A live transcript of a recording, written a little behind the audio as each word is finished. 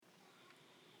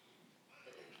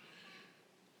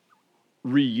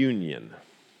Reunion.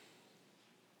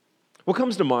 What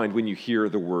comes to mind when you hear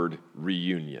the word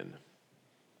reunion?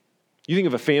 You think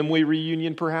of a family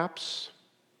reunion, perhaps?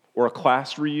 Or a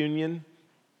class reunion?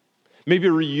 Maybe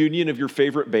a reunion of your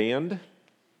favorite band?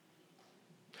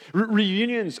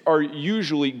 Reunions are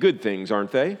usually good things,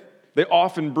 aren't they? They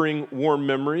often bring warm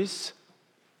memories.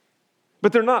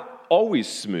 But they're not always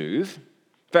smooth.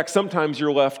 In fact, sometimes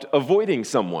you're left avoiding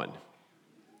someone.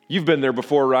 You've been there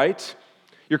before, right?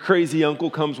 Your crazy uncle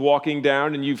comes walking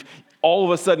down and you've all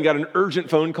of a sudden got an urgent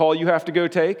phone call you have to go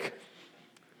take.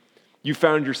 You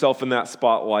found yourself in that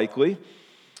spot likely.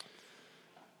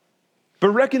 But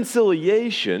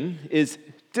reconciliation is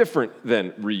different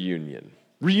than reunion.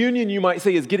 Reunion, you might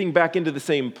say, is getting back into the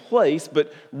same place,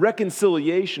 but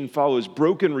reconciliation follows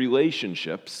broken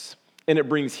relationships and it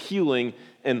brings healing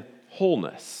and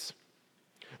wholeness.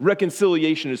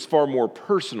 Reconciliation is far more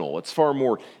personal, it's far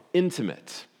more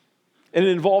intimate, and it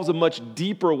involves a much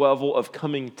deeper level of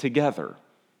coming together.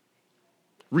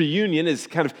 Reunion is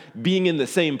kind of being in the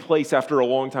same place after a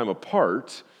long time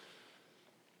apart,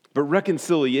 but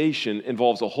reconciliation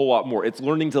involves a whole lot more. It's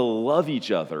learning to love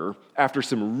each other after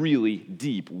some really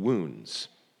deep wounds.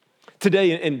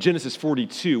 Today in Genesis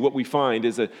 42, what we find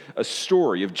is a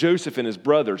story of Joseph and his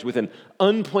brothers with an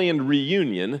unplanned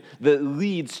reunion that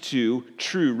leads to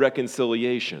true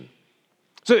reconciliation.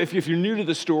 So if you're new to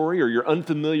the story or you're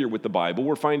unfamiliar with the Bible,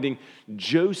 we're finding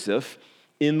Joseph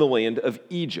in the land of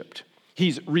Egypt.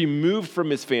 He's removed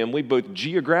from his family both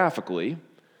geographically,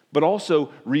 but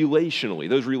also relationally.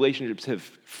 Those relationships have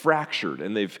fractured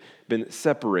and they've been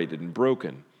separated and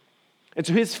broken. And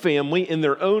so his family in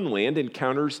their own land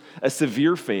encounters a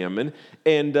severe famine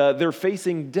and they're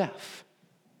facing death.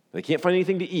 They can't find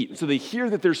anything to eat. And so they hear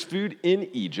that there's food in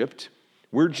Egypt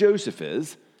where Joseph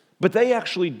is, but they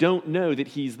actually don't know that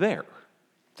he's there.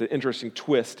 It's an interesting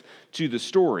twist to the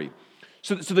story.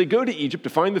 So they go to Egypt to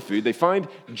find the food. They find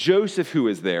Joseph who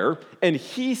is there, and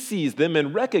he sees them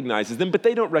and recognizes them, but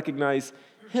they don't recognize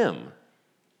him.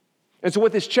 And so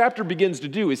what this chapter begins to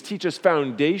do is teach us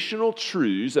foundational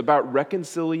truths about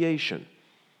reconciliation.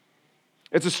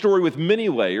 It's a story with many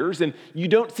layers, and you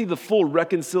don't see the full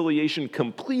reconciliation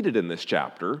completed in this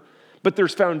chapter, but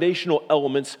there's foundational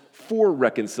elements for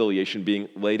reconciliation being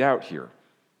laid out here.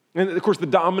 And of course, the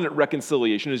dominant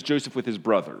reconciliation is Joseph with his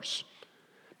brothers.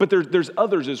 But there's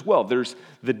others as well. There's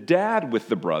the dad with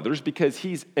the brothers because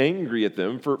he's angry at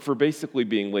them for basically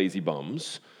being lazy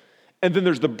bums. And then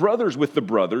there's the brothers with the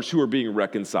brothers who are being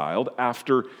reconciled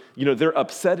after, they're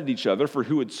upset at each other for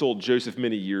who had sold Joseph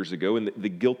many years ago and the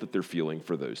guilt that they're feeling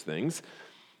for those things.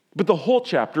 But the whole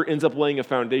chapter ends up laying a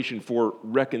foundation for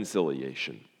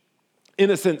reconciliation. In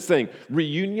a sense, saying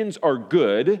reunions are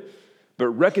good, but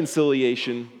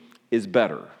reconciliation is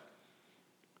better.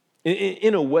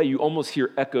 In a way, you almost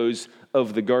hear echoes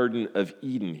of the Garden of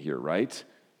Eden here, right?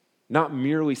 Not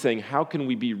merely saying, how can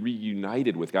we be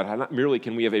reunited with God? Not merely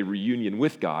can we have a reunion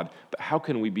with God, but how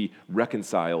can we be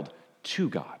reconciled to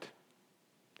God?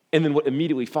 And then what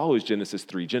immediately follows Genesis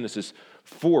 3, Genesis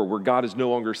 4, where God is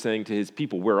no longer saying to his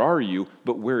people, where are you,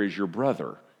 but where is your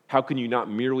brother? How can you not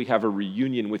merely have a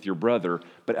reunion with your brother,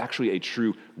 but actually a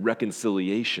true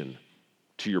reconciliation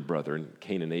to your brother? And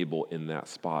Cain and Abel in that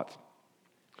spot.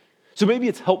 So maybe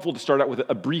it's helpful to start out with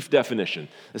a brief definition,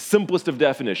 the simplest of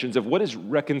definitions of what is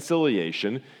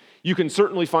reconciliation. You can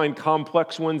certainly find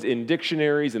complex ones in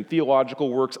dictionaries and theological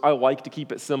works. I like to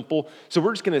keep it simple. So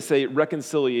we're just going to say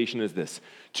reconciliation is this: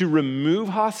 to remove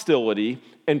hostility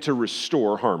and to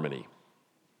restore harmony.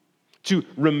 To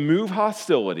remove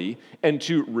hostility and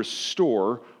to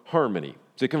restore harmony.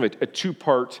 So kind of a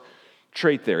two-part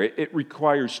trait there. It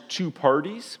requires two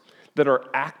parties that are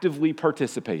actively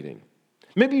participating.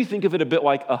 Maybe you think of it a bit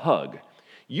like a hug.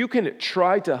 You can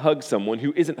try to hug someone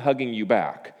who isn't hugging you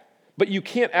back, but you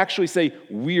can't actually say,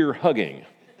 we're hugging.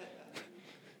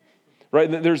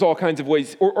 Right? There's all kinds of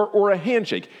ways. Or a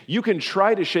handshake. You can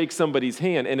try to shake somebody's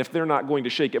hand, and if they're not going to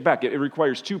shake it back, it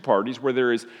requires two parties where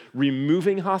there is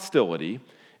removing hostility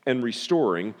and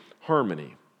restoring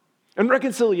harmony. And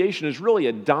reconciliation is really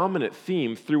a dominant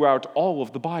theme throughout all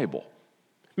of the Bible.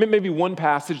 Maybe one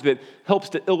passage that helps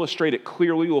to illustrate it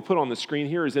clearly, we'll put on the screen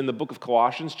here, is in the book of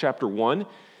Colossians, chapter 1.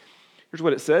 Here's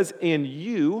what it says: and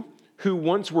you who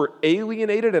once were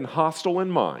alienated and hostile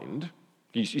in mind,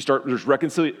 there's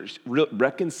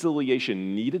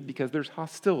reconciliation needed because there's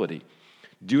hostility.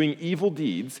 Doing evil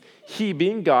deeds, he,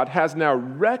 being God, has now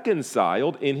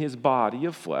reconciled in his body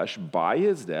of flesh by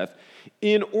his death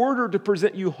in order to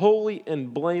present you holy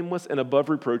and blameless and above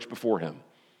reproach before him.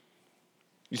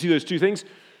 You see those two things?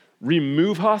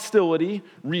 Remove hostility,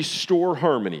 restore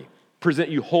harmony, present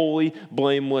you holy,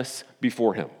 blameless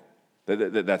before him.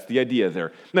 That's the idea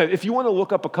there. Now, if you want to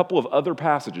look up a couple of other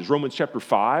passages, Romans chapter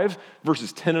 5,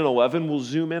 verses 10 and 11 will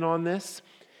zoom in on this.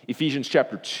 Ephesians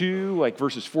chapter 2, like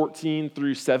verses 14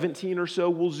 through 17 or so,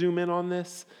 will zoom in on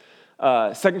this.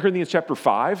 2 Corinthians chapter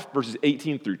 5, verses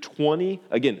 18 through 20,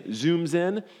 again, zooms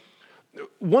in.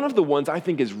 One of the ones I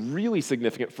think is really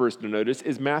significant for us to notice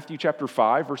is Matthew chapter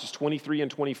 5, verses 23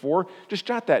 and 24. Just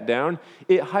jot that down.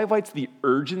 It highlights the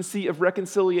urgency of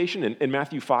reconciliation in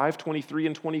Matthew 5, 23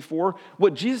 and 24.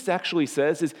 What Jesus actually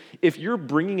says is, if you're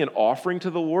bringing an offering to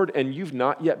the Lord and you've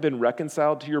not yet been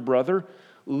reconciled to your brother,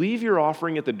 leave your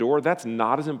offering at the door. That's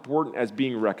not as important as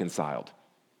being reconciled.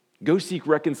 Go seek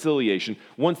reconciliation.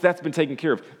 Once that's been taken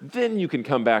care of, then you can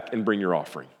come back and bring your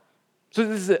offering. So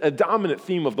this is a dominant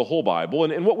theme of the whole Bible,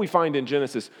 and what we find in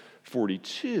Genesis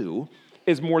 42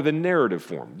 is more the narrative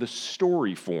form, the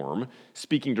story form,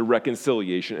 speaking to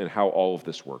reconciliation and how all of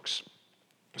this works.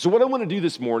 So what I want to do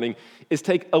this morning is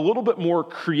take a little bit more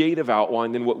creative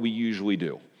outline than what we usually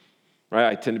do. Right?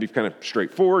 I tend to be kind of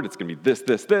straightforward. It's going to be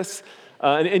this,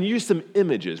 and use some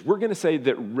images. We're going to say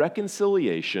that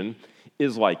reconciliation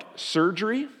is like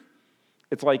surgery,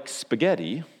 it's like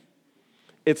spaghetti,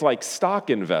 it's like stock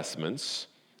investments,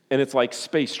 and it's like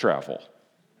space travel.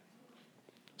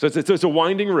 So it's a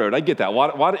winding road. I get that. A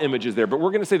lot of images there, but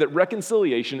we're going to say that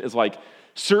reconciliation is like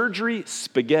surgery,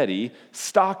 spaghetti,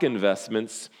 stock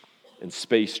investments, and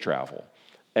space travel.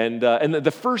 And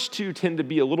the first two tend to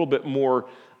be a little bit more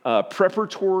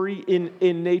preparatory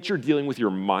in nature, dealing with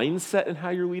your mindset and how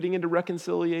you're leading into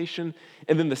reconciliation.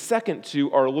 And then the second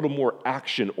two are a little more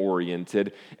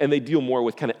action-oriented, and they deal more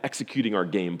with kind of executing our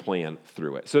game plan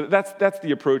through it. So that's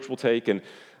the approach we'll take, and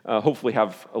hopefully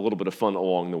have a little bit of fun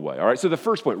along the way. All right, so the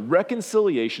first point,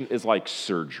 reconciliation is like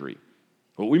surgery.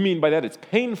 What we mean by that, it's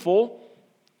painful,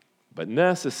 but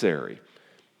necessary.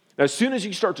 Now, as soon as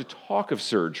you start to talk of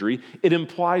surgery, it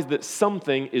implies that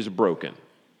something is broken.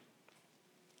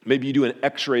 Maybe you do an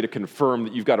x-ray to confirm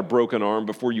that you've got a broken arm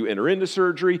before you enter into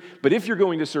surgery. But if you're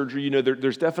going to surgery, you know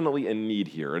there's definitely a need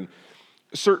here. And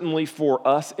certainly for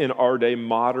us in our day,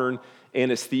 modern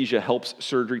anesthesia helps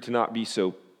surgery to not be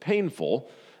so painful.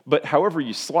 But however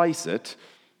you slice it,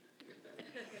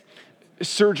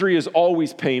 surgery is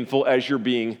always painful as you're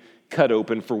being cut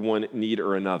open for one need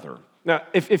or another. Now,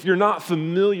 if you're not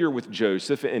familiar with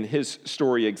Joseph and his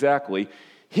story exactly,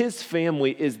 his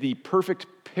family is the perfect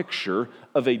picture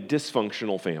of a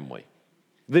dysfunctional family.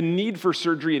 The need for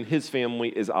surgery in his family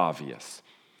is obvious.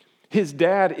 His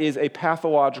dad is a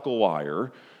pathological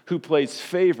liar who plays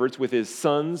favorites with his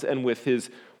sons and with his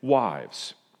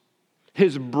wives.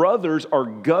 His brothers are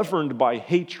governed by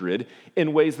hatred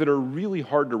in ways that are really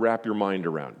hard to wrap your mind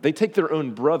around. They take their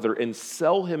own brother and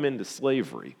sell him into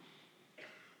slavery.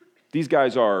 These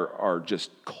guys are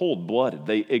just cold-blooded.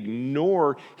 They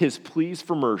ignore his pleas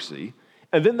for mercy,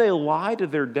 and then they lie to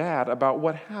their dad about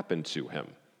what happened to him.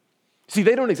 See,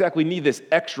 they don't exactly need this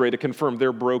x-ray to confirm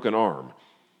their broken arm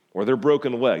or their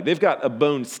broken leg. They've got a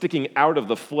bone sticking out of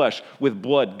the flesh with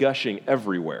blood gushing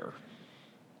everywhere.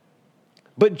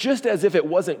 But just as if it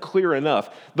wasn't clear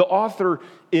enough, the author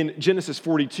in Genesis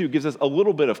 42 gives us a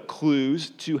little bit of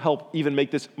clues to help even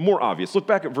make this more obvious. Look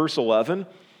back at verse 11.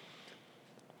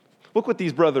 Look what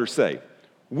these brothers say.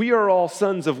 We are all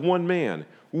sons of one man.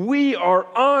 We are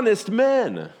honest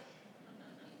men.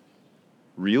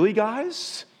 Really,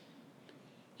 guys?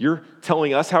 You're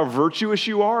telling us how virtuous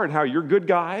you are and how you're good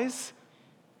guys?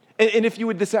 And if you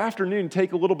would this afternoon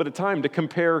take a little bit of time to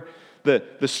compare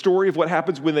the story of what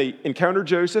happens when they encounter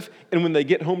Joseph and when they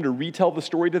get home to retell the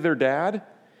story to their dad,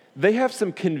 they have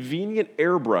some convenient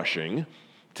airbrushing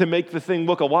to make the thing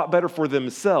look a lot better for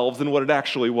themselves than what it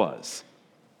actually was.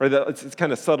 Right? It's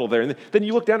kind of subtle there. And then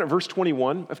you look down at verse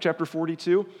 21 of chapter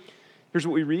 42. Here's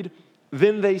what we read.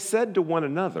 Then they said to one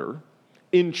another,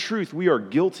 in truth, we are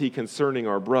guilty concerning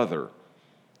our brother,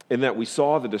 in that we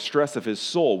saw the distress of his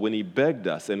soul when he begged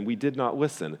us, and we did not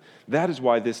listen. That is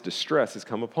why this distress has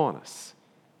come upon us.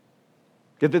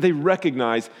 That they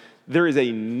recognize there is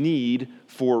a need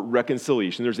for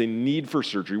reconciliation. There's a need for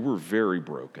surgery. We're very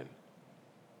broken.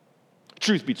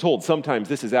 Truth be told, sometimes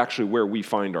this is actually where we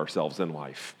find ourselves in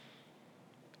life.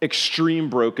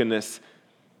 Extreme brokenness,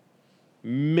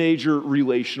 major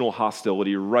relational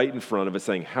hostility right in front of us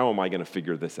saying, how am I going to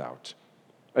figure this out?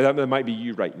 That might be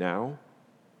you right now.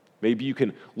 Maybe you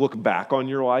can look back on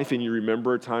your life and you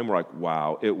remember a time where like,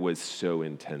 wow, it was so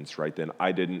intense right then.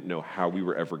 I didn't know how we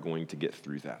were ever going to get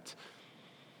through that.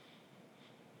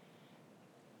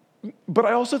 But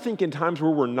I also think in times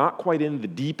where we're not quite in the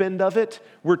deep end of it,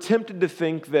 we're tempted to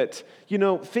think that,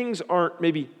 things aren't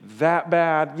maybe that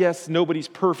bad. Yes, nobody's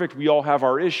perfect. We all have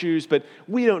our issues, but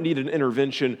we don't need an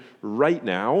intervention right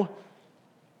now.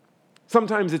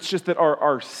 Sometimes it's just that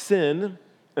our sin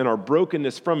and our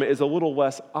brokenness from it is a little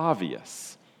less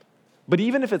obvious. But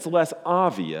even if it's less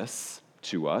obvious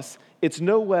to us, it's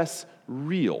no less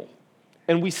real.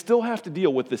 And we still have to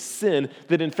deal with the sin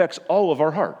that infects all of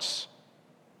our hearts,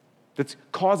 that's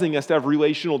causing us to have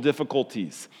relational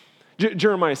difficulties.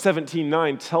 Jeremiah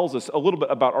 17:9 tells us a little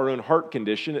bit about our own heart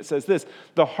condition. It says this: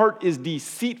 the heart is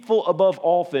deceitful above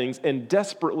all things and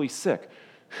desperately sick.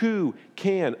 Who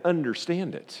can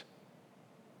understand it?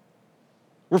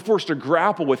 We're forced to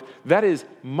grapple with, that is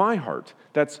my heart.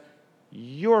 That's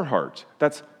your heart.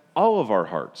 That's all of our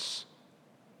hearts.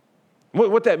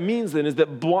 What that means then is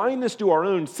that blindness to our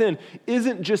own sin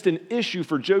isn't just an issue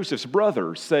for Joseph's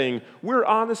brothers saying, we're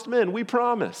honest men, we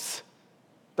promise.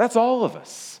 That's all of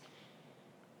us.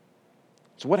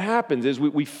 So what happens is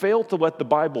we fail to let the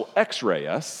Bible x-ray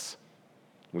us,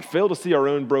 we fail to see our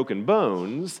own broken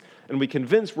bones, and we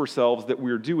convince ourselves that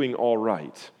we're doing all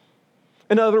right.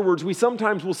 In other words, we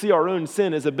sometimes will see our own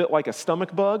sin as a bit like a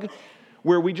stomach bug,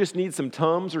 where we just need some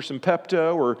Tums or some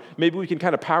Pepto, or maybe we can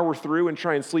kind of power through and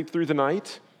try and sleep through the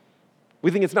night.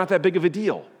 We think it's not that big of a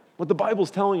deal. What the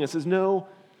Bible's telling us is no,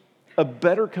 a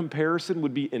better comparison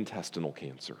would be intestinal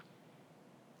cancer.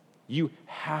 You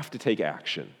have to take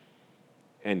action,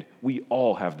 and we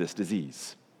all have this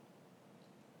disease.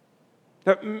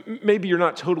 Now, maybe you're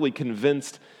not totally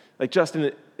convinced, like,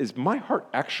 Justin, is my heart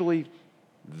actually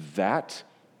that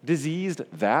diseased,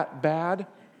 that bad?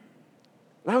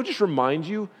 And I would just remind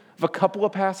you of a couple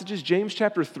of passages. James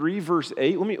chapter 3, verse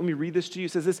 8. Let me read this to you.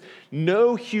 It says this: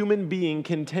 no human being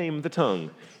can tame the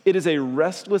tongue. It is a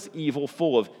restless evil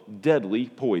full of deadly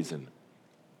poison.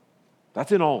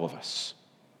 That's in all of us.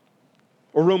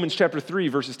 Or Romans chapter 3,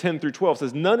 verses 10 through 12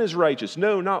 says, none is righteous.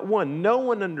 No, not one. No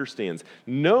one understands.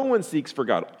 No one seeks for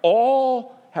God.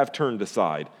 All have turned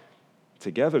aside.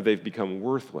 Together they've become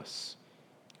worthless.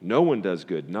 No one does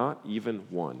good, not even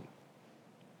one.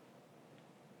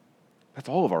 That's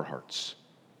all of our hearts.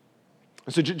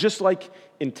 So just like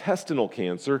intestinal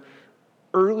cancer,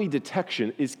 early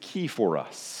detection is key for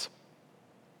us.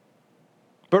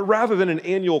 But rather than an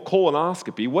annual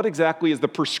colonoscopy, what exactly is the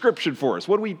prescription for us?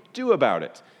 What do we do about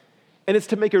it? And it's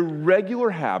to make a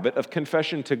regular habit of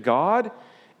confession to God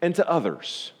and to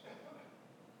others.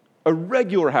 A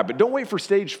regular habit. Don't wait for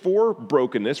stage 4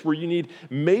 brokenness where you need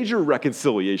major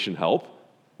reconciliation help,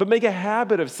 but make a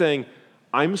habit of saying,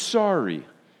 I'm sorry.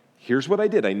 Here's what I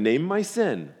did. I named my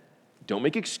sin. Don't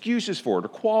make excuses for it or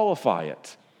qualify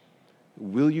it.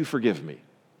 Will you forgive me?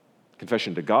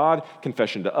 Confession to God,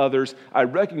 confession to others. I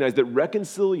recognize that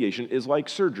reconciliation is like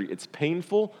surgery. It's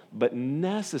painful, but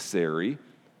necessary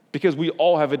because we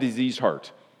all have a diseased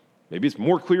heart. Maybe it's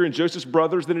more clear in Joseph's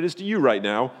brothers than it is to you right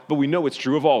now, but we know it's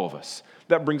true of all of us.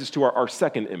 That brings us to our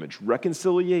second image.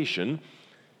 Reconciliation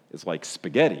is like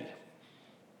spaghetti.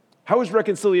 How is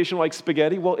reconciliation like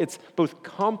spaghetti? Well, it's both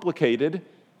complicated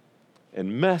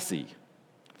and messy.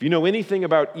 If you know anything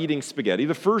about eating spaghetti,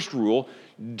 the first rule,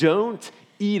 don't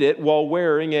eat it while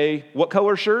wearing a what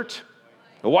color shirt?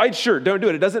 A white shirt. Don't do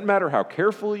it. It doesn't matter how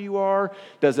careful you are.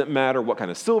 Doesn't matter what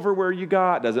kind of silverware you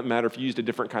got. Doesn't matter if you used a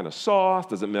different kind of sauce.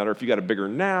 Doesn't matter if you got a bigger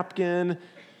napkin.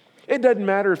 It doesn't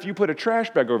matter if you put a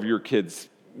trash bag over your kid's,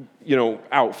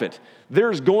 outfit.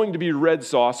 There's going to be red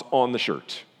sauce on the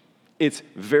shirt. It's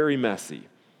very messy.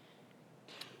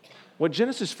 What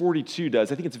Genesis 42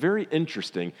 does, I think it's very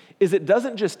interesting, is it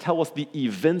doesn't just tell us the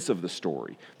events of the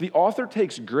story. The author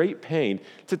takes great pain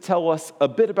to tell us a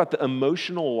bit about the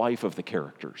emotional life of the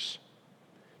characters,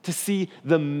 to see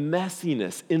the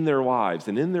messiness in their lives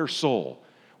and in their soul,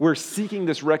 where seeking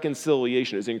this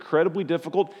reconciliation is incredibly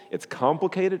difficult, it's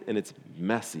complicated, and it's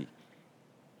messy.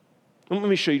 Let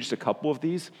me show you just a couple of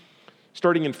these.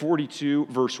 Starting in 42,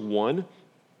 verse 1,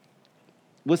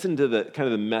 listen to the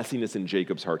kind of the messiness in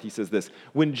Jacob's heart. He says this: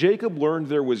 when Jacob learned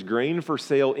there was grain for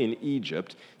sale in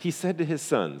Egypt, he said to his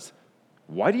sons,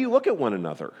 why do you look at one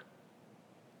another?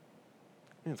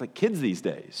 It's like kids these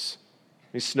days.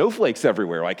 There's snowflakes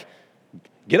everywhere. Like,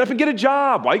 get up and get a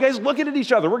job. Why are you guys looking at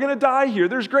each other? We're going to die here.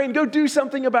 There's grain. Go do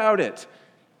something about it.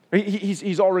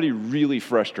 He's already really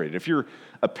frustrated. If you're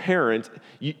a parent,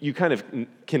 you kind of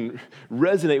can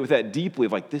resonate with that deeply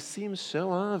of like, this seems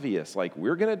so obvious. Like,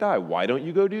 we're going to die. Why don't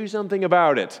you go do something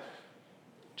about it?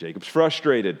 Jacob's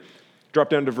frustrated. Drop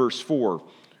down to verse 4.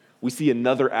 We see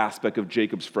another aspect of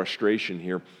Jacob's frustration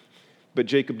here. But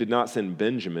Jacob did not send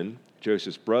Benjamin,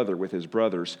 Joseph's brother, with his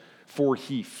brothers, for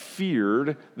he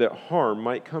feared that harm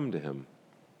might come to him,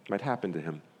 might happen to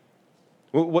him.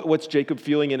 What's Jacob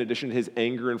feeling in addition to his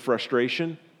anger and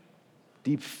frustration?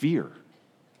 Deep fear.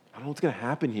 I don't know what's going to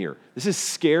happen here. This is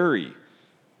scary.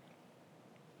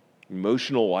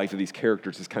 Emotional life of these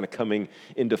characters is kind of coming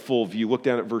into full view. Look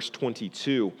down at verse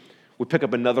 22. We pick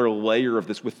up another layer of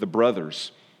this with the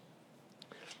brothers.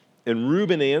 And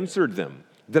Reuben answered them,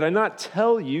 "Did I not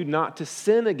tell you not to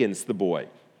sin against the boy?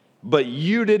 But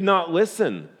you did not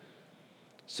listen.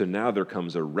 So now there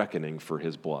comes a reckoning for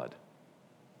his blood."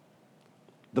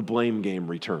 The blame game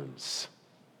returns.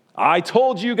 I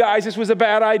told you guys this was a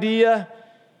bad idea.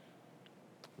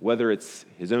 Whether it's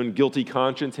his own guilty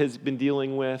conscience has been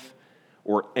dealing with,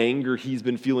 or anger he's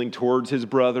been feeling towards his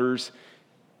brothers,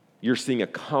 you're seeing a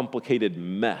complicated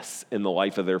mess in the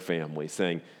life of their family,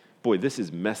 saying, boy, this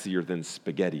is messier than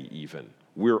spaghetti even.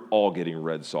 We're all getting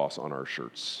red sauce on our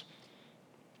shirts.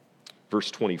 Verse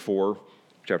 24,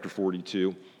 chapter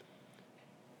 42,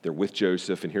 they're with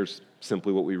Joseph, and here's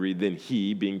simply what we read. Then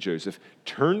he, being Joseph,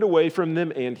 turned away from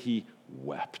them and he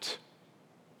wept.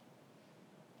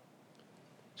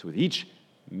 So with each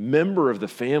member of the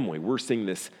family, we're seeing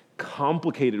this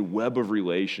complicated web of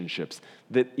relationships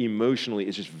that emotionally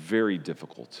is just very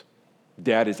difficult.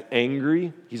 Dad is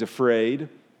angry, he's afraid.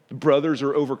 The brothers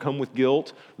are overcome with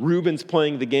guilt. Reuben's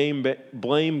playing the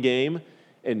blame game,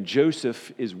 and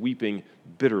Joseph is weeping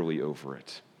bitterly over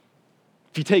it.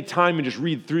 If you take time and just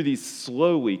read through these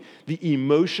slowly, the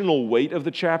emotional weight of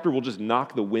the chapter will just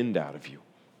knock the wind out of you.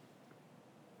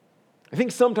 I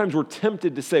think sometimes we're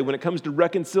tempted to say when it comes to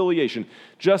reconciliation,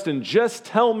 Justin, just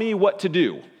tell me what to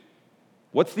do.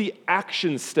 What's the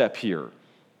action step here?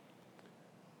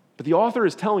 But the author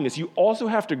is telling us you also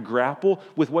have to grapple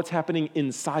with what's happening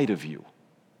inside of you.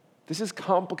 This is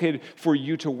complicated for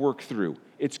you to work through.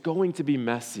 It's going to be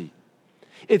messy.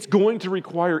 It's going to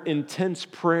require intense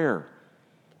prayer,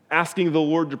 asking the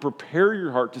Lord to prepare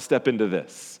your heart to step into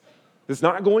this. It's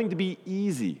not going to be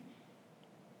easy.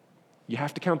 You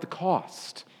have to count the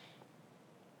cost.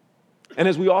 And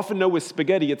as we often know with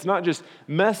spaghetti, it's not just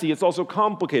messy, it's also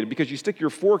complicated because you stick your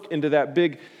fork into that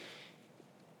big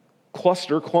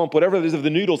clump, whatever it is of the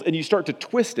noodles, and you start to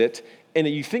twist it, and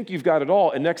you think you've got it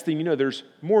all, and next thing you know, there's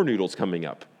more noodles coming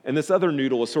up. And this other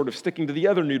noodle is sort of sticking to the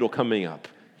other noodle coming up.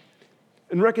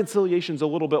 And reconciliation's a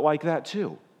little bit like that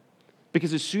too.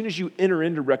 Because as soon as you enter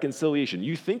into reconciliation,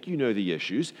 you think you know the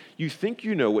issues, you think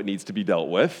you know what needs to be dealt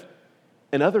with,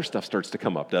 and other stuff starts to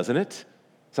come up, doesn't it?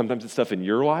 Sometimes it's stuff in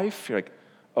your life. You're like,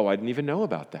 oh, I didn't even know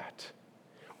about that.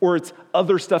 Or it's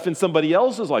other stuff in somebody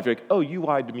else's life. You're like, oh, you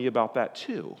lied to me about that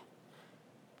too.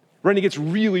 Right? It gets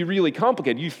really, really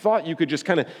complicated. You thought you could just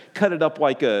kind of cut it up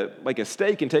like a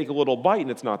steak and take a little bite,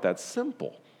 and it's not that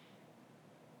simple.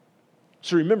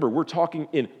 So remember, we're talking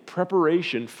in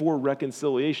preparation for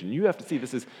reconciliation. You have to see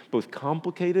this as both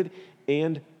complicated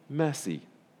and messy.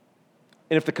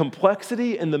 And if the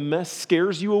complexity and the mess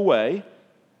scares you away,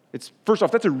 it's first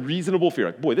off, that's a reasonable fear.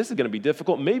 Like, boy, this is going to be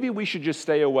difficult. Maybe we should just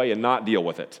stay away and not deal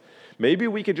with it. Maybe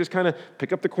we could just kind of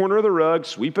pick up the corner of the rug,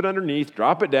 sweep it underneath,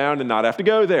 drop it down, and not have to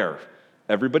go there.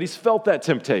 Everybody's felt that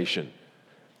temptation.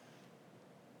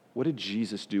 What did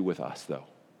Jesus do with us, though?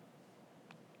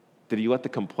 Did he let the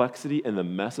complexity and the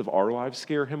mess of our lives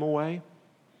scare him away?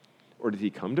 Or did he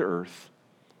come to earth,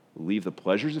 leave the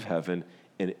pleasures of heaven,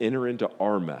 and enter into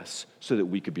our mess so that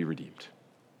we could be redeemed?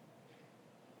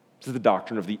 This is the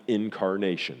doctrine of the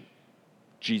incarnation.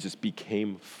 Jesus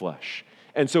became flesh.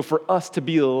 And so for us to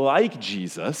be like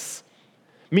Jesus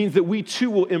means that we too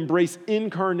will embrace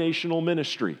incarnational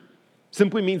ministry.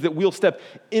 Simply means that we'll step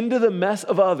into the mess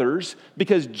of others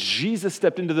because Jesus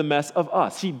stepped into the mess of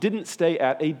us. He didn't stay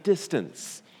at a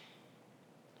distance.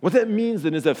 What that means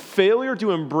then is a failure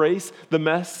to embrace the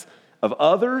mess of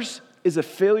others is a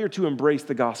failure to embrace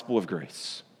the gospel of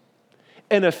grace.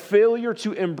 And a failure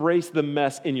to embrace the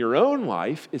mess in your own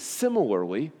life is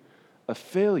similarly a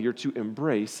failure to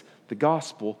embrace the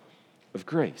gospel of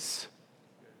grace.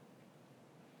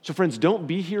 So friends, don't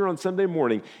be here on Sunday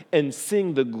morning and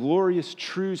sing the glorious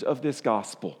truths of this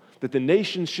gospel, that the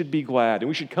nations should be glad and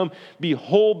we should come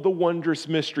behold the wondrous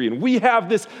mystery and we have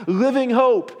this living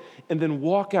hope, and then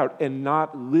walk out and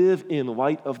not live in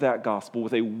light of that gospel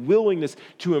with a willingness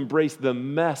to embrace the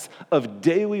mess of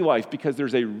daily life because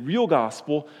there's a real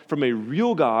gospel from a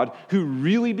real God who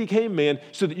really became man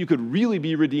so that you could really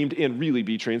be redeemed and really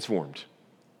be transformed.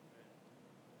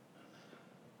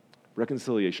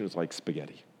 Reconciliation is like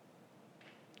spaghetti.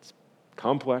 It's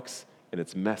complex and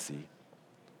it's messy,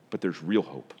 but there's real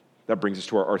hope. That brings us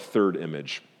to our third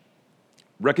image.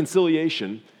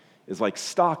 Reconciliation is like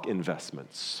stock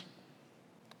investments.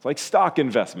 It's like stock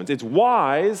investments. It's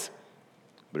wise,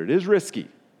 but it is risky.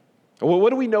 Well,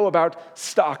 what do we know about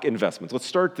stock investments? Let's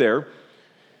start there.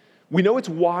 We know it's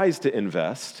wise to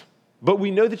invest, but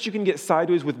we know that you can get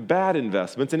sideways with bad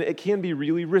investments, and it can be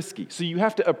really risky. So you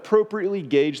have to appropriately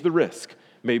gauge the risk.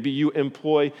 Maybe you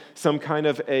employ some kind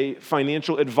of a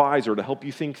financial advisor to help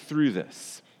you think through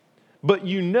this. But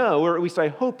you know, or at least I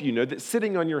hope you know, that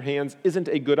sitting on your hands isn't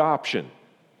a good option.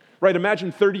 Right?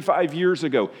 Imagine 35 years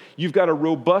ago, you've got a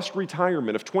robust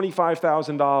retirement of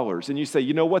 $25,000, and you say,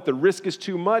 you know what, the risk is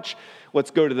too much.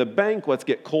 Let's go to the bank, let's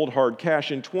get cold hard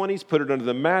cash in 20s, put it under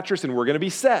the mattress, and we're going to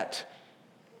be set.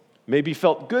 Maybe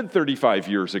felt good 35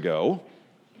 years ago.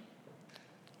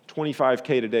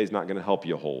 $25K today is not going to help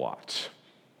you a whole lot.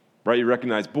 Right? You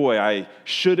recognize, boy, I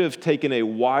should have taken a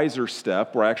wiser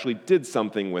step where I actually did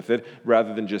something with it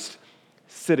rather than just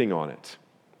sitting on it.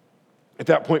 At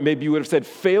that point, maybe you would have said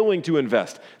failing to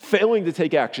invest, failing to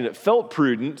take action. It felt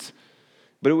prudent,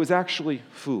 but it was actually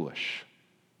foolish.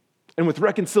 And with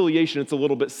reconciliation, it's a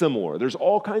little bit similar. There's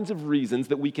all kinds of reasons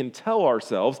that we can tell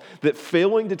ourselves that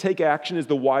failing to take action is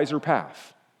the wiser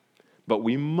path. But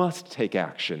we must take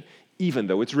action, even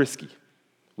though it's risky.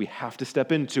 We have to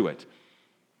step into it.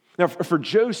 Now, for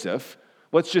Joseph,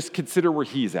 let's just consider where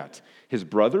he's at. His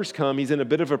brothers come. He's in a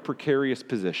bit of a precarious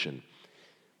position.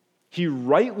 He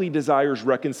rightly desires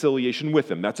reconciliation with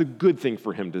them. That's a good thing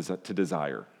for him to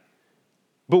desire.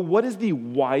 But what is the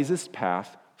wisest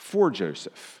path for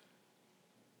Joseph?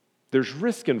 There's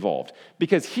risk involved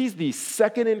because he's the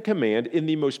second in command in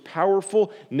the most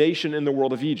powerful nation in the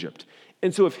world of Egypt.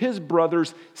 And so if his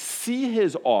brothers see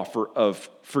his offer of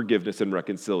forgiveness and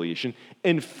reconciliation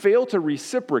and fail to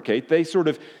reciprocate, they sort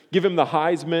of give him the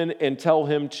Heisman and tell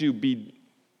him to be,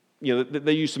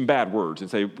 they use some bad words and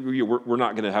say, we're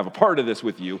not going to have a part of this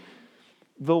with you.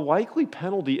 The likely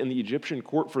penalty in the Egyptian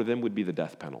court for them would be the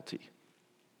death penalty.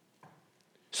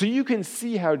 So you can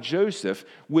see how Joseph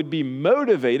would be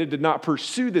motivated to not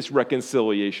pursue this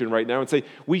reconciliation right now and say,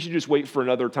 we should just wait for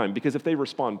another time, because if they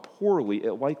respond poorly,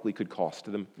 it likely could cost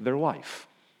them their life.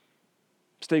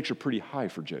 Stakes are pretty high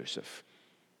for Joseph.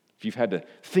 If you've had to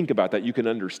think about that, you can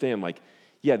understand,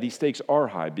 these stakes are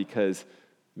high because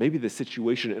maybe the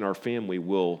situation in our family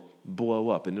will blow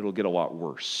up and it'll get a lot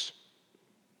worse.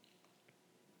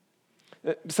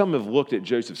 Some have looked at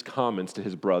Joseph's comments to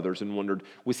his brothers and wondered,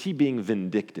 was he being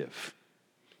vindictive?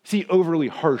 Is he overly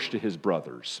harsh to his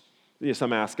brothers?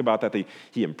 Some ask about that.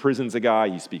 He imprisons a guy.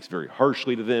 He speaks very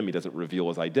harshly to them. He doesn't reveal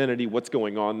his identity. What's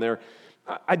going on there?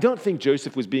 I don't think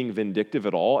Joseph was being vindictive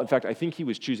at all. In fact, I think he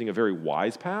was choosing a very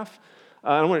wise path.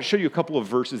 I want to show you a couple of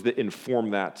verses that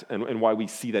inform that and why we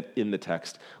see that in the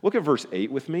text. Look at verse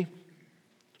 8 with me.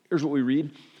 Here's what we read.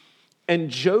 And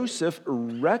Joseph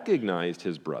recognized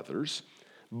his brothers,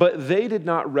 but they did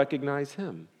not recognize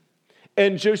him.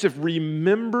 And Joseph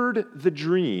remembered the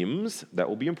dreams, that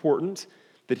will be important,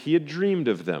 that he had dreamed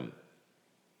of them.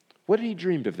 What had he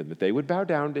dreamed of them? That they would bow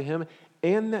down to him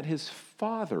and that his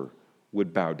father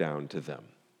would bow down to them.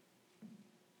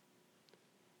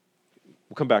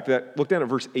 We'll come back to that. Look down at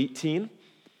verse 18.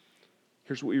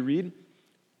 Here's what we read.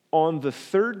 On the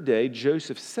third day,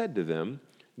 Joseph said to them,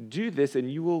 do this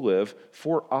and you will live,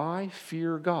 for I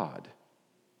fear God.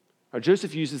 Now,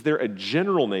 Joseph uses there a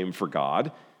general name for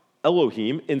God,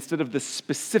 Elohim, instead of the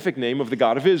specific name of the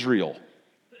God of Israel.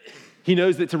 He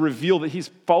knows that to reveal that he's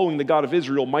following the God of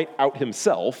Israel might out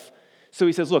himself. So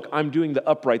he says, look, I'm doing the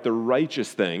upright, the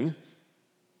righteous thing.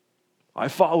 I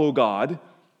follow God,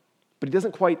 but he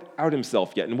doesn't quite out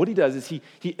himself yet. And what he does is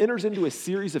he enters into a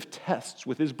series of tests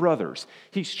with his brothers.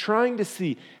 He's trying to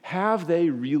see, have they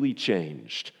really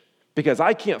changed? Because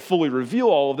I can't fully reveal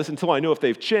all of this until I know if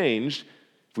they've changed.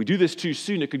 If we do this too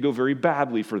soon, it could go very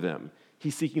badly for them.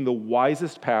 He's seeking the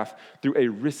wisest path through a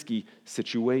risky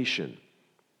situation.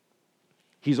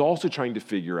 He's also trying to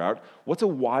figure out what's a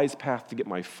wise path to get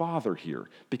my father here.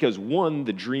 Because one,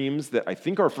 the dreams that I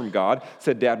think are from God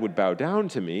said Dad would bow down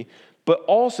to me, but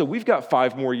also we've got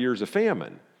 5 more years of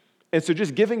famine. And so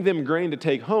just giving them grain to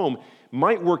take home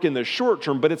might work in the short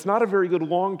term, but it's not a very good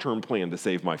long-term plan to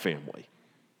save my family.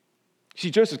 See,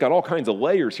 Joseph's got all kinds of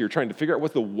layers here trying to figure out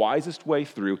what's the wisest way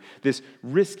through this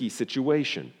risky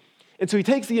situation. And so he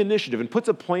takes the initiative and puts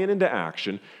a plan into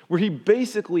action where he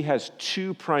basically has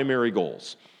 2 primary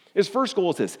goals. His first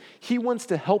goal is this. He wants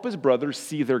to help his brothers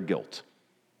see their guilt.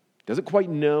 Doesn't quite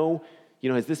know,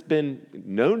 has this been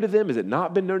known to them? Has it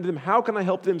not been known to them? How can I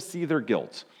help them see their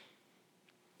guilt?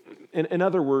 In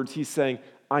other words, he's saying,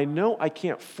 I know I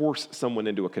can't force someone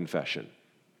into a confession.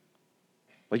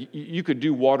 Like you could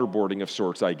do waterboarding of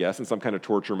sorts, I guess, and some kind of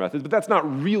torture method, but that's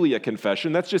not really a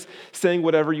confession. That's just saying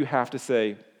whatever you have to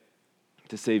say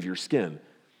to save your skin.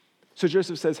 So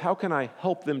Joseph says, how can I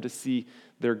help them to see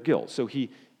their guilt? So he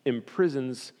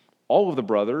imprisons all of the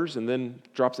brothers and then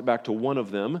drops it back to one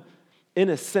of them. In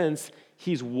a sense,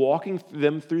 he's walking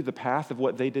them through the path of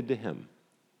what they did to him.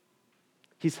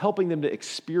 He's helping them to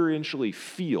experientially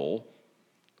feel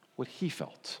what he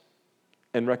felt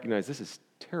and recognize this is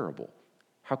terrible.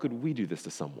 How could we do this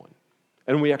to someone?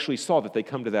 And we actually saw that they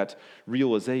come to that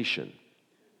realization.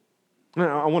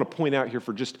 Now, I want to point out here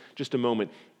for just a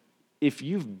moment, if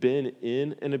you've been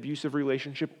in an abusive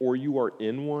relationship or you are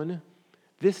in one,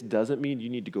 this doesn't mean you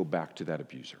need to go back to that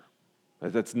abuser.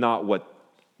 That's not what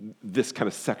this kind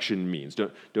of section means.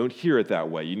 Don't hear it that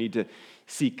way. You need to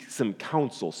seek some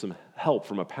counsel, some help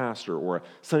from a pastor or a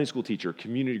Sunday school teacher,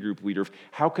 community group leader.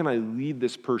 How can I lead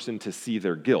this person to see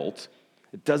their guilt?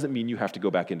 It doesn't mean you have to go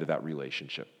back into that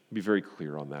relationship. Be very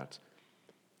clear on that.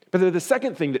 But the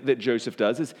second thing that Joseph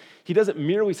does is he doesn't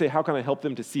merely say, how can I help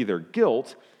them to see their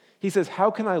guilt? He says,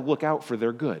 how can I look out for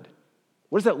their good?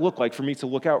 What does that look like for me to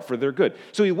look out for their good?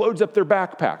 So he loads up their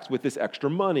backpacks with this extra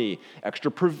money, extra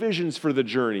provisions for the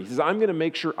journey. He says, I'm going to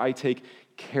make sure I take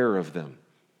care of them.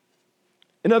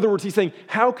 In other words, he's saying,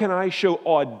 how can I show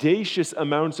audacious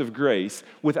amounts of grace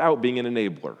without being an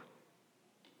enabler?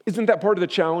 Isn't that part of the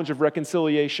challenge of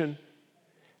reconciliation?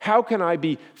 How can I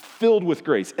be filled with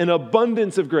grace, an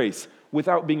abundance of grace,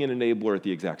 without being an enabler at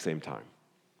the exact same time?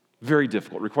 Very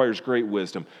difficult, requires great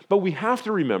wisdom. But we have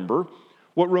to remember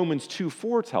what Romans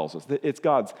 2:4 tells us, that it's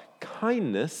God's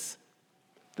kindness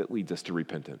that leads us to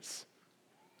repentance.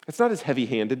 It's not his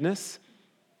heavy-handedness.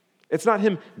 It's not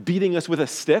him beating us with a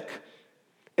stick.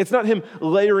 It's not him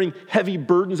layering heavy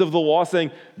burdens of the law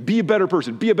saying, be a better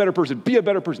person, be a better person, be a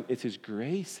better person. It's his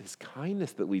grace, his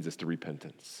kindness that leads us to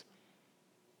repentance.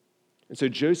 And so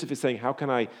Joseph is saying, how can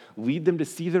I lead them to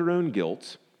see their own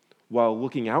guilt while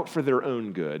looking out for their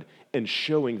own good and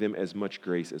showing them as much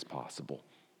grace as possible?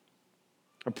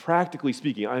 And practically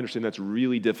speaking, I understand that's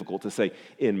really difficult to say,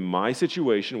 in my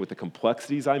situation with the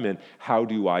complexities I'm in, how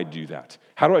do I do that?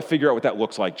 How do I figure out what that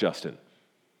looks like, Justin?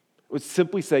 I would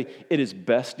simply say it is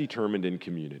best determined in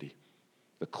community.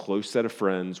 A close set of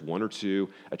friends, one or two,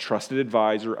 a trusted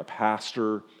advisor, a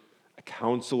pastor, a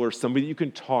counselor, somebody you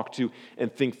can talk to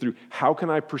and think through, how can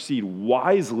I proceed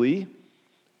wisely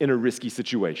in a risky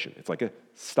situation? It's like a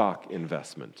stock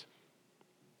investment.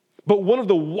 But one of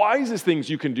the wisest things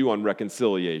you can do on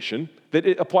reconciliation, that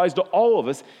it applies to all of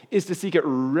us, is to seek it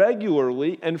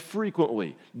regularly and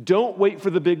frequently. Don't wait for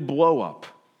the big blow up.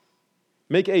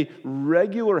 Make a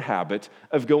regular habit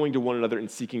of going to one another and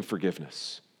seeking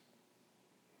forgiveness.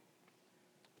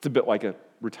 It's a bit like a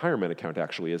retirement account,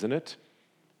 actually, isn't it?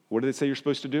 What do they say you're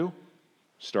supposed to do?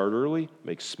 Start early,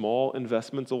 make small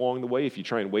investments along the way. If you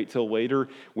try and wait till later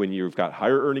when you've got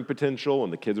higher earning potential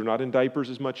and the kids are not in diapers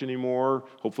as much anymore,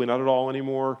 hopefully not at all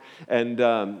anymore, and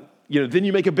then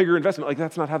you make a bigger investment. Like,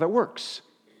 that's not how that works.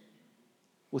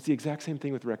 Well, it's the exact same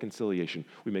thing with reconciliation.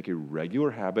 We make a regular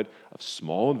habit of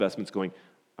small investments going,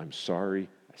 I'm sorry,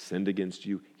 I sinned against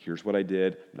you, here's what I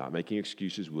did, I'm not making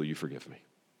excuses, will you forgive me?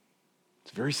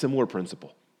 It's a very similar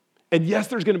principle. And yes,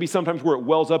 there's going to be sometimes where it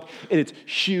wells up and it's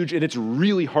huge and it's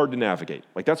really hard to navigate.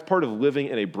 Like, that's part of living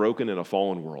in a broken and a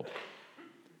fallen world.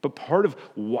 But part of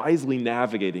wisely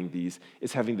navigating these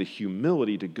is having the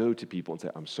humility to go to people and say,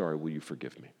 I'm sorry, will you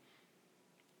forgive me?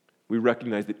 We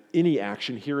recognize that any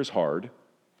action here is hard,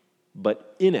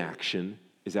 but inaction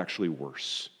is actually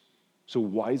worse. So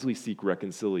wisely seek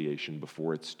reconciliation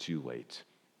before it's too late.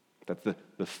 That's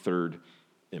the third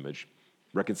image.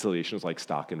 Reconciliation is like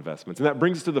stock investments. And that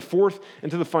brings us to the fourth and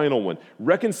to the final one.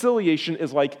 Reconciliation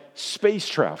is like space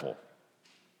travel.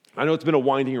 I know it's been a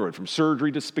winding road from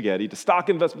surgery to spaghetti to stock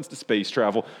investments to space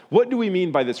travel. What do we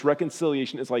mean by this?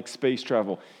 Reconciliation is like space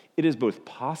travel. It is both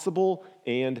possible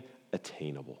and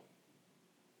attainable.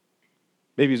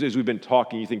 Maybe as we've been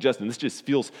talking, you think, Justin, this just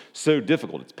feels so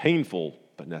difficult. It's painful,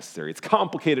 but necessary. It's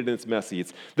complicated and it's messy.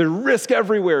 It's the risk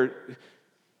everywhere.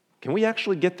 Can we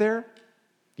actually get there?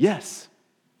 Yes.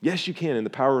 Yes, you can in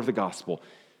the power of the gospel.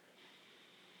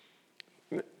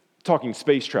 Talking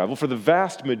space travel, for the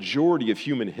vast majority of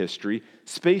human history,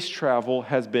 space travel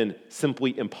has been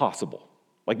simply impossible.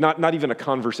 Like not even a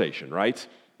conversation, right?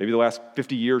 Maybe the last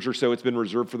 50 years or so it's been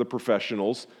reserved for the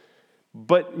professionals.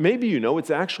 But maybe it's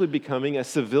actually becoming a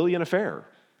civilian affair.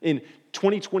 In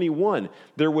 2021,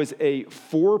 there was a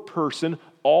 4-person,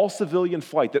 all-civilian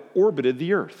flight that orbited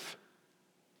the Earth.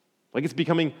 Like, it's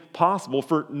becoming possible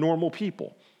for normal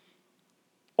people.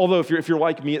 Although if you're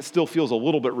like me, it still feels a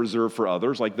little bit reserved for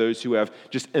others, like those who have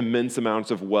just immense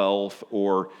amounts of wealth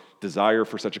or desire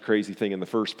for such a crazy thing in the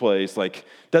first place. Like,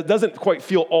 that doesn't quite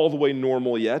feel all the way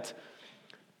normal yet.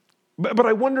 But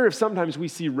I wonder if sometimes we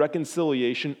see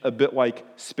reconciliation a bit like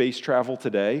space travel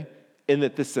today, in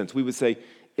that this sense, we would say,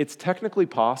 it's technically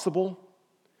possible,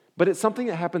 but it's something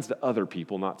that happens to other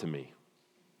people, not to me.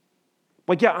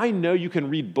 Like, yeah, I know you can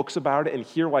read books about it and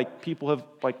hear like people have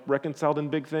like reconciled in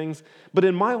big things, but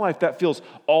in my life that feels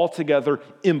altogether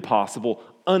impossible,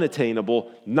 unattainable,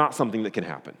 not something that can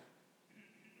happen.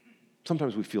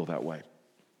 Sometimes we feel that way.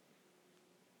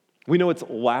 We know it's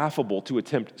laughable to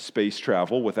attempt space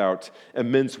travel without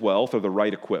immense wealth or the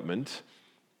right equipment.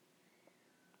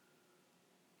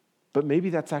 But maybe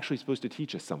that's actually supposed to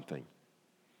teach us something.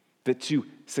 That to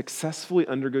successfully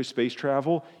undergo space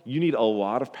travel, you need a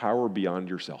lot of power beyond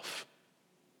yourself,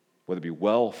 whether it be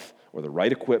wealth or the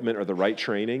right equipment or the right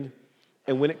training.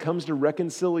 And when it comes to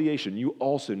reconciliation, you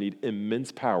also need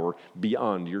immense power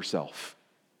beyond yourself.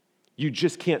 You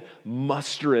just can't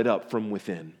muster it up from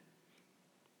within.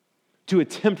 To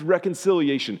attempt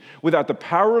reconciliation without the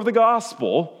power of the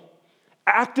gospel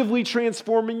actively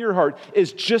transforming your heart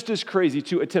is just as crazy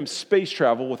to attempt space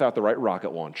travel without the right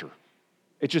rocket launcher.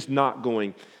 It's just not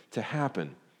going to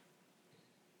happen.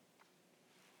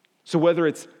 So whether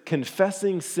it's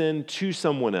confessing sin to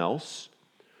someone else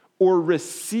or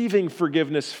receiving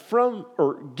forgiveness from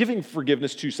or giving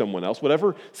forgiveness to someone else,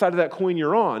 whatever side of that coin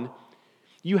you're on,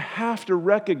 you have to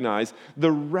recognize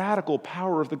the radical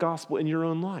power of the gospel in your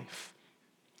own life.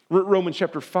 Romans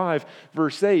chapter 5,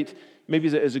 verse 8, maybe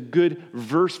is a good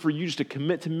verse for you just to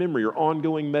commit to memory or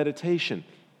ongoing meditation.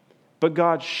 But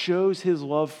God shows his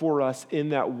love for us in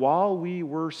that while we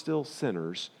were still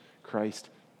sinners, Christ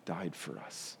died for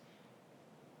us.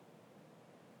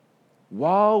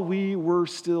 While we were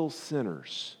still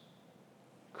sinners,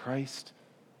 Christ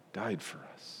died for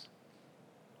us.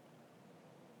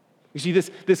 You see,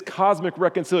 this cosmic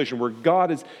reconciliation where God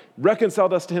has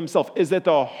reconciled us to himself is at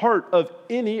the heart of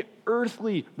any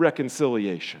earthly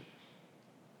reconciliation.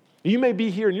 You may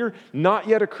be here and you're not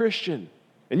yet a Christian,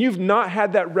 and you've not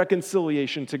had that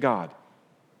reconciliation to God.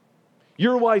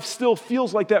 Your life still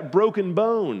feels like that broken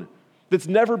bone that's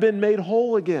never been made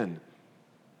whole again.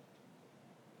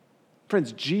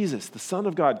 Friends, Jesus, the Son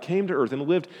of God, came to earth and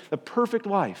lived the perfect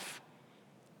life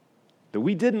that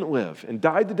we didn't live and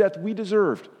died the death we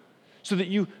deserved so that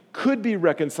you could be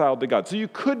reconciled to God, so you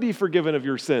could be forgiven of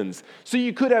your sins, so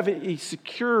you could have a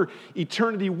secure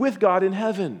eternity with God in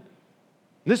heaven.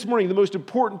 This morning, the most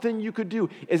important thing you could do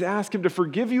is ask him to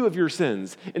forgive you of your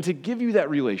sins and to give you that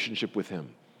relationship with him.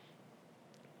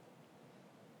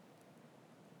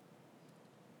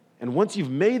 And once you've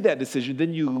made that decision,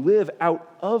 then you live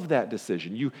out of that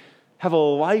decision. You have a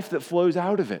life that flows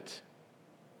out of it.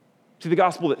 See, the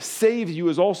gospel that saves you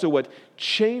is also what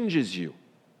changes you.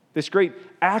 This great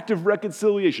act of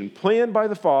reconciliation, planned by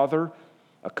the Father,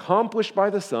 accomplished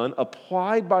by the Son,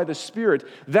 applied by the Spirit,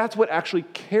 that's what actually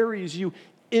carries you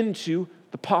into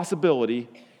the possibility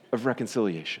of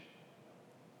reconciliation.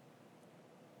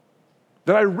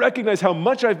 That I recognize how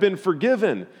much I've been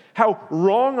forgiven, how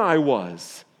wrong I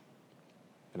was,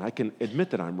 and I can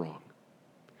admit that I'm wrong.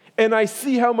 And I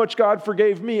see how much God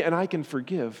forgave me, and I can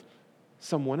forgive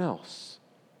someone else.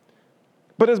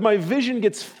 But as my vision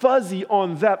gets fuzzy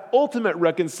on that ultimate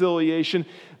reconciliation,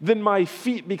 then my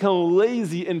feet become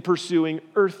lazy in pursuing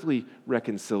earthly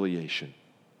reconciliation.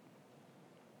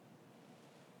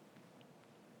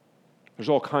 There's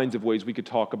all kinds of ways we could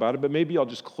talk about it, but maybe I'll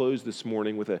just close this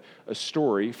morning with a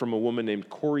story from a woman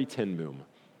named Corrie ten Boom.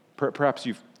 Perhaps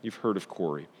you've heard of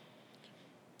Corrie.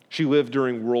 She lived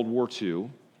during World War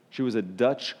II. She was a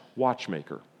Dutch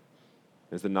watchmaker.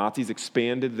 As the Nazis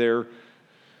expanded their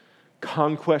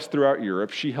conquest throughout Europe,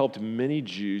 she helped many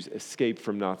Jews escape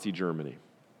from Nazi Germany.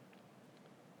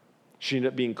 She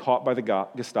ended up being caught by the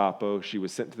Gestapo. She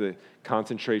was sent to the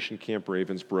concentration camp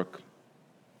Ravensbrück.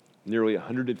 Nearly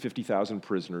 150,000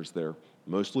 prisoners there,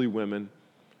 mostly women.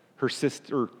 Her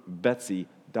sister, Betsy,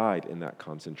 died in that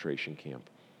concentration camp.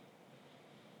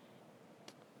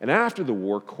 And after the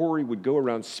war, Corrie would go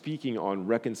around speaking on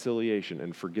reconciliation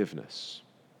and forgiveness.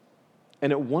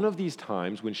 And at one of these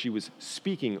times, when she was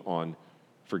speaking on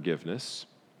forgiveness,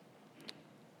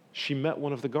 she met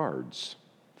one of the guards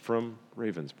from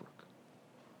Ravensbrück.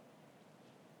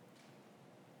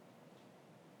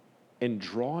 And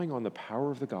drawing on the power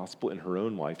of the gospel in her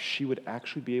own life, she would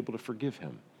actually be able to forgive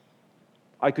him.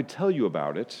 I could tell you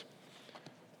about it,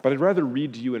 but I'd rather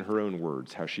read to you in her own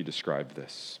words how she described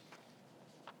this.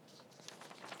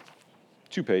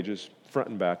 2 pages, front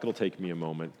and back. It'll take me a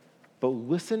moment. But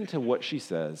listen to what she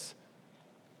says,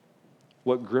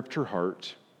 what gripped her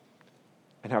heart,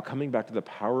 and how coming back to the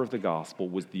power of the gospel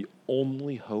was the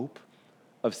only hope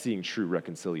of seeing true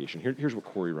reconciliation. Here's what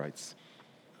Corrie writes.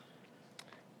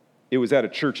 It was at a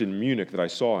church in Munich that I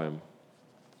saw him,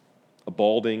 a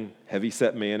balding,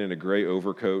 heavy-set man in a gray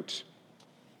overcoat,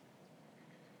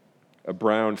 a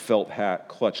brown felt hat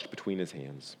clutched between his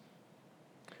hands.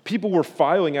 People were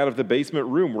filing out of the basement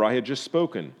room where I had just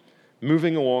spoken,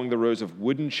 moving along the rows of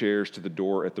wooden chairs to the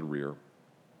door at the rear.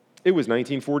 It was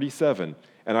 1947,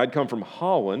 and I'd come from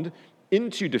Holland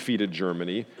into defeated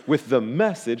Germany with the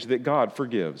message that God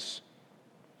forgives.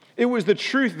 It was the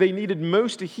truth they needed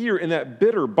most to hear in that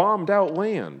bitter, bombed-out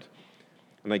land.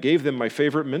 And I gave them my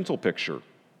favorite mental picture.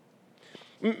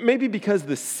 Maybe because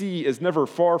the sea is never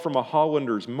far from a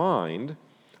Hollander's mind,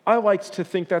 I liked to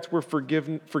think that's where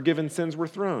forgiven sins were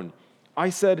thrown. I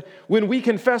said, when we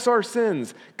confess our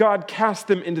sins, God casts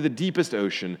them into the deepest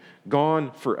ocean,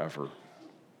 gone forever.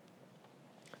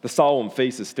 The solemn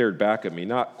faces stared back at me,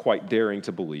 not quite daring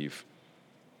to believe.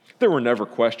 There were never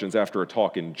questions after a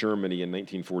talk in Germany in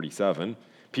 1947.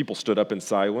 People stood up in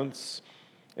silence,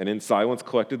 and in silence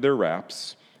collected their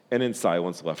wraps, and in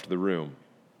silence left the room.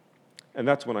 And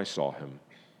that's when I saw him,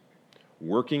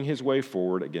 working his way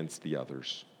forward against the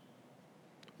others.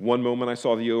 One moment I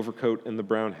saw the overcoat and the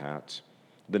brown hat.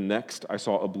 The next I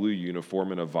saw a blue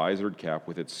uniform and a visored cap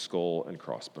with its skull and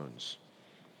crossbones.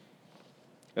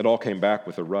 It all came back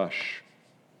with a rush.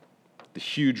 The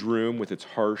huge room with its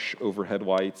harsh overhead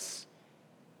lights,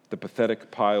 the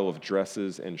pathetic pile of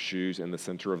dresses and shoes in the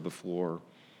center of the floor,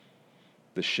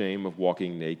 the shame of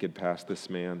walking naked past this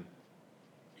man.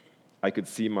 I could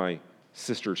see my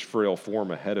sister's frail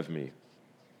form ahead of me,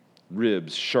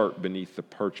 ribs sharp beneath the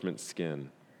parchment skin.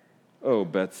 Oh,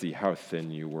 Betsy, how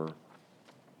thin you were.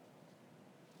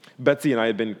 Betsy and I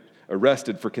had been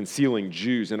arrested for concealing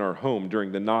Jews in our home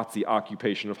during the Nazi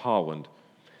occupation of Holland.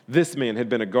 This man had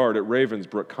been a guard at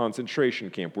Ravensbrück concentration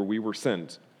camp where we were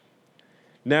sent.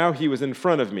 Now he was in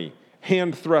front of me,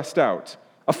 hand thrust out.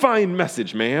 A fine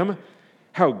message, ma'am.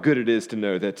 How good it is to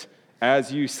know that,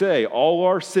 as you say, all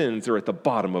our sins are at the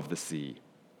bottom of the sea.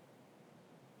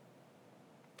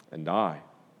 And I,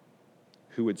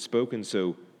 who had spoken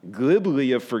so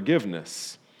glibly of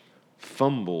forgiveness,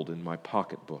 fumbled in my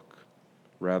pocketbook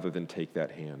rather than take that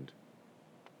hand.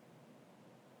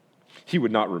 He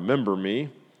would not remember me,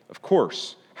 of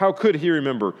course. How could he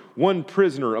remember one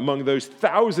prisoner among those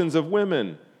thousands of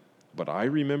women? But I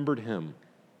remembered him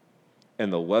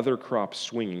and the leather crop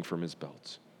swinging from his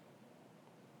belt.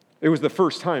 It was the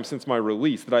first time since my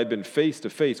release that I'd been face to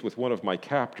face with one of my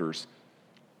captors,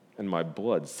 and my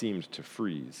blood seemed to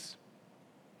freeze.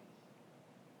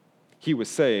 He was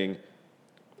saying,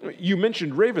 "You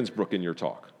mentioned Ravensbrück in your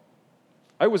talk.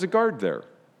 I was a guard there."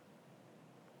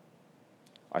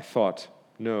 I thought,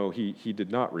 no, he did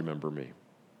not remember me.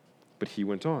 But he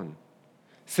went on.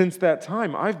 "Since that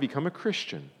time, I've become a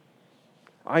Christian.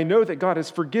 I know that God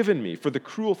has forgiven me for the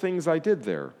cruel things I did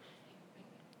there.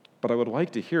 But I would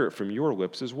like to hear it from your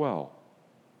lips as well.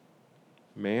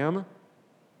 Ma'am,"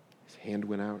 his hand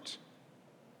went out,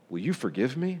 "will you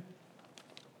forgive me?"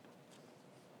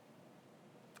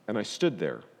 And I stood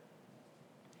there.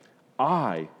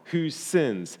 I, whose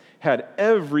sins had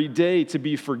every day to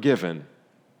be forgiven,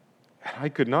 and I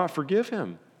could not forgive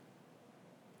him.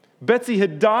 Betsy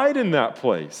had died in that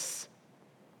place.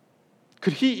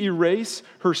 Could he erase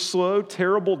her slow,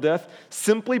 terrible death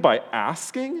simply by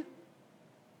asking?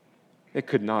 It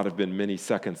could not have been many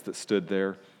seconds that stood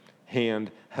there,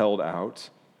 hand held out,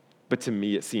 but to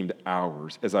me it seemed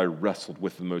hours as I wrestled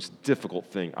with the most difficult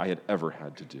thing I had ever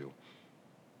had to do.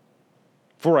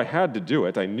 For I had to do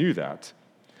it, I knew that.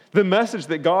 The message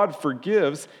that God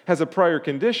forgives has a prior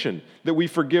condition, that we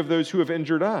forgive those who have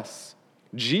injured us.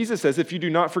 Jesus says, if you do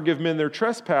not forgive men their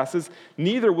trespasses,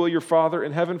 neither will your Father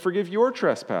in heaven forgive your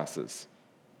trespasses.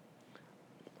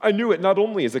 I knew it not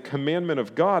only as a commandment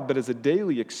of God, but as a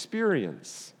daily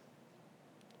experience.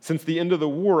 Since the end of the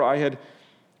war, I had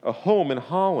a home in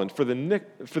Holland for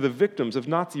the victims of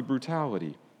Nazi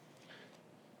brutality.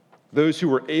 Those who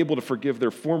were able to forgive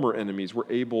their former enemies were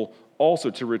able also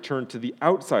to return to the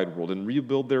outside world and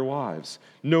rebuild their lives,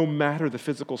 no matter the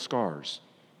physical scars.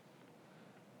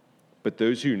 But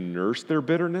those who nursed their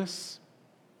bitterness,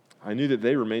 I knew that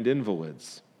they remained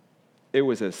invalids. It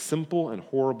was as simple and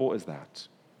horrible as that.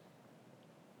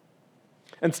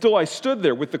 And still I stood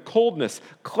there with the coldness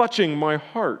clutching my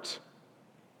heart.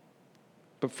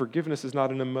 But forgiveness is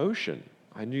not an emotion.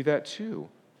 I knew that too.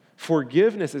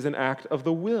 Forgiveness is an act of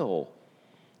the will,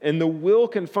 and the will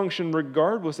can function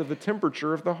regardless of the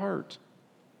temperature of the heart.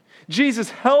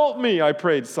 Jesus, help me, I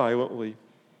prayed silently.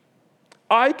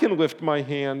 I can lift my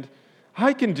hand.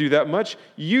 I can do that much.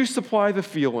 You supply the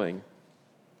feeling.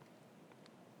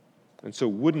 And so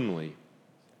woodenly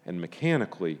and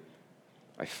mechanically,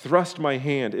 I thrust my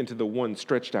hand into the one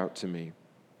stretched out to me.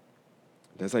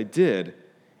 And as I did,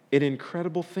 an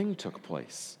incredible thing took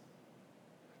place.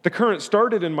 The current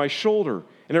started in my shoulder,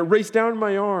 and it raced down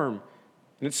my arm,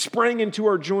 and it sprang into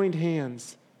our joined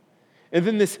hands. And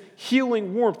then this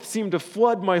healing warmth seemed to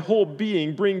flood my whole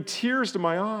being, bring tears to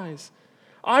my eyes.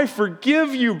 "I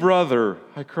forgive you, brother,"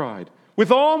 I cried,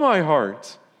 "with all my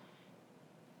heart."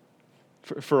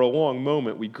 For a long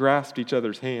moment, we grasped each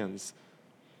other's hands,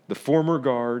 the former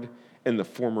guard and the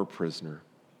former prisoner.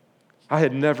 I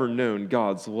had never known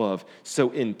God's love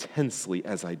so intensely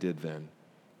as I did then.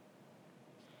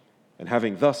 And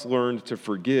having thus learned to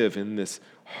forgive in this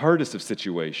hardest of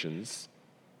situations,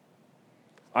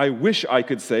 I wish I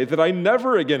could say that I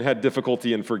never again had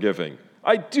difficulty in forgiving.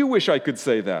 I do wish I could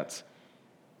say that.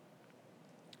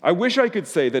 I wish I could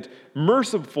say that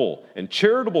merciful and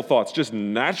charitable thoughts just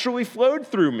naturally flowed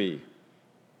through me,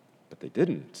 but they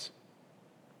didn't.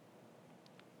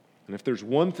 And if there's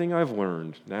one thing I've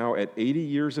learned now at 80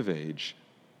 years of age,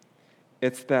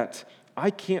 it's that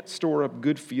I can't store up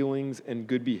good feelings and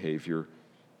good behavior,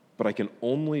 but I can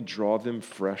only draw them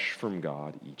fresh from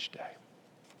God each day.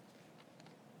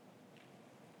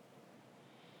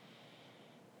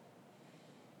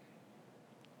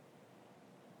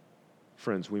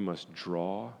 Friends, we must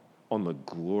draw on the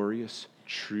glorious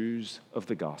truths of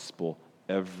the gospel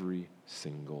every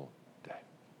single day.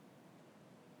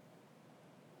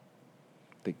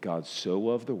 That God so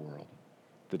loved the world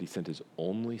that he sent his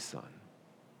only Son.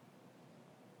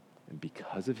 And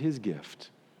because of his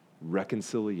gift,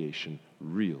 reconciliation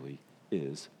really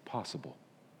is possible.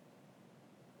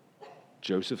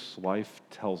 Joseph's life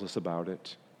tells us about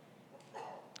it.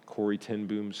 Corrie ten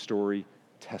Boom's story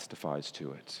testifies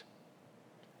to it.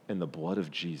 And the blood of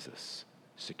Jesus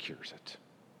secures it.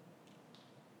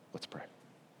 Let's pray.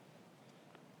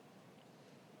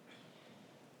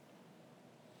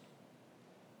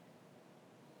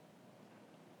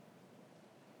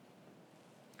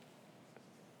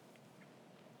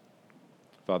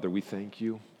 Father, we thank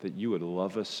you that you would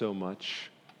love us so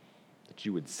much, that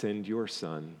you would send your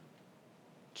Son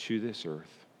to this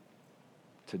earth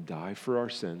to die for our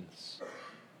sins,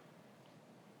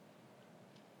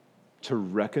 to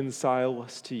reconcile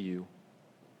us to you,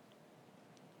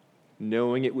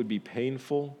 knowing it would be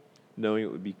painful, knowing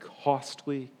it would be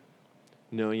costly,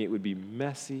 knowing it would be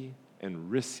messy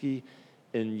and risky,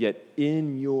 and yet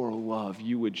in your love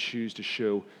you would choose to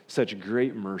show such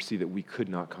great mercy that we could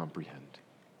not comprehend.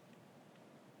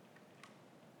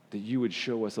 That you would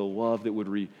show us a love that would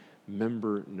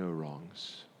remember no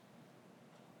wrongs.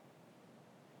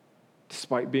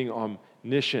 Despite being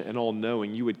omniscient and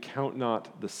all-knowing, you would count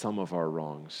not the sum of our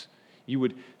wrongs. You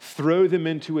would throw them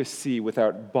into a sea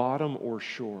without bottom or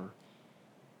shore,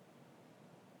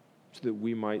 so that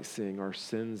we might sing, "Our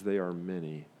sins, they are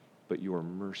many, but your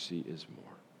mercy is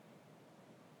more."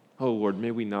 Oh Lord,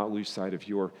 may we not lose sight of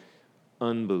your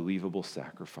unbelievable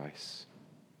sacrifice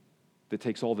that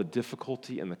takes all the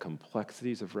difficulty and the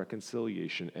complexities of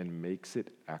reconciliation and makes it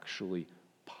actually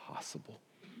possible.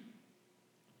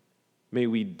 May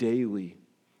we daily,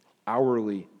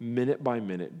 hourly, minute by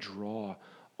minute draw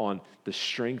on the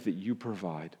strength that you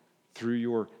provide through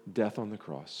your death on the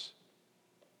cross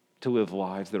to live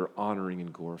lives that are honoring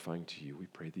and glorifying to you. We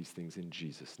pray these things in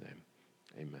Jesus' name.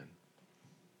 Amen.